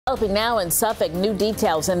Developing now in Suffolk, new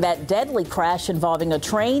details in that deadly crash involving a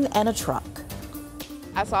train and a truck.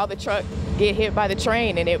 I saw the truck get hit by the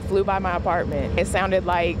train and it flew by my apartment. It sounded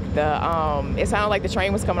like the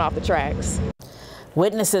train was coming off the tracks.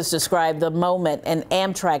 Witnesses described the moment an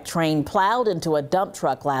Amtrak train plowed into a dump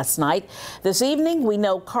truck last night. This evening, we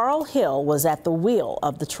know Karl Hill was at the wheel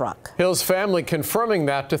of the truck. Hill's family confirming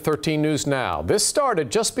that to 13 News Now. This started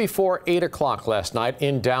just before 8 o'clock last night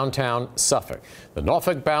in downtown Suffolk. The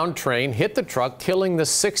Norfolk-bound train hit the truck, killing the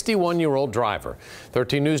 61-year-old driver.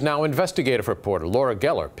 13 News Now investigative reporter Laura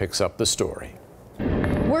Geller picks up the story.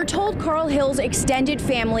 We're told Karl Hill's extended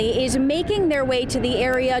family is making their way to the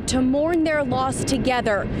area to mourn their loss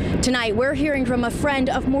together. Tonight, we're hearing from a friend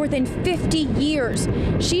of more than 50 years.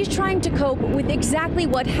 She's trying to cope with exactly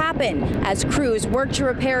what happened as crews work to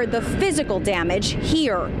repair the physical damage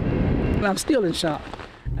here. I'm still in shock.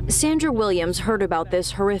 Sandra Williams heard about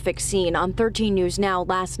this horrific scene on 13 News Now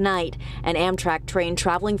last night. An Amtrak train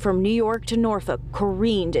traveling from New York to Norfolk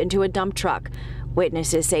careened into a dump truck.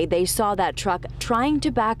 Witnesses say they saw that truck trying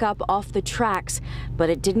to back up off the tracks, but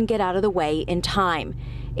it didn't get out of the way in time.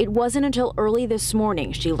 It wasn't until early this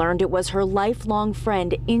morning she learned it was her lifelong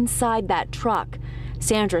friend inside that truck.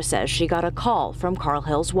 Sandra says she got a call from Karl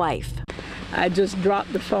Hill's wife. I just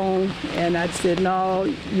dropped the phone and I said, no,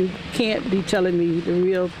 you can't be telling me the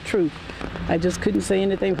real truth. I just couldn't say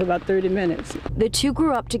anything for about 30 minutes. The two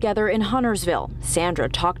grew up together in Huntersville. Sandra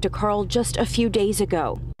talked to Karl just a few days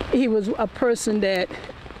ago. He was a person that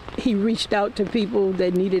he reached out to people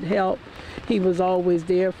that needed help. He was always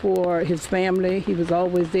there for his family. He was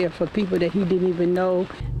always there for people that he didn't even know.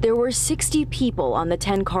 There were 60 people on the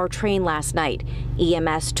 10-car train last night.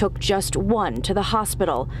 EMS took just one to the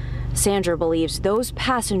hospital. Sandra believes those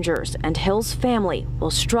passengers and Hill's family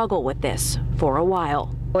will struggle with this for a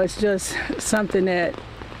while. It's just something that,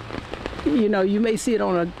 you know, you may see it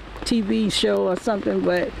on a TV show or something,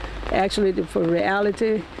 but actually for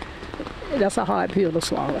reality, that's a hard pill to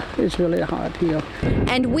swallow. It's really a hard pill.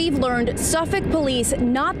 And we've learned Suffolk police,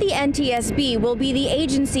 not the NTSB, will be the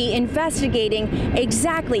agency investigating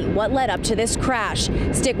exactly what led up to this crash.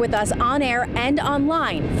 Stick with us on air and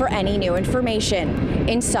online for any new information.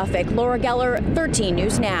 In Suffolk, Laura Geller, 13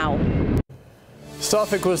 News Now.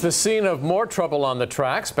 Suffolk was the scene of more trouble on the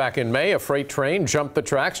tracks. Back in May, a freight train jumped the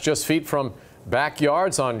tracks just feet from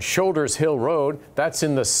backyards on Shoulders Hill Road. That's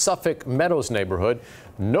in the Suffolk Meadows neighborhood.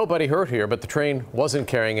 Nobody hurt here, but the train wasn't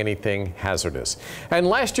carrying anything hazardous. And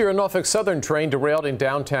last year, a Norfolk Southern train derailed in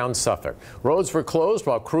downtown Suffolk. Roads were closed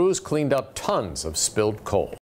while crews cleaned up tons of spilled coal.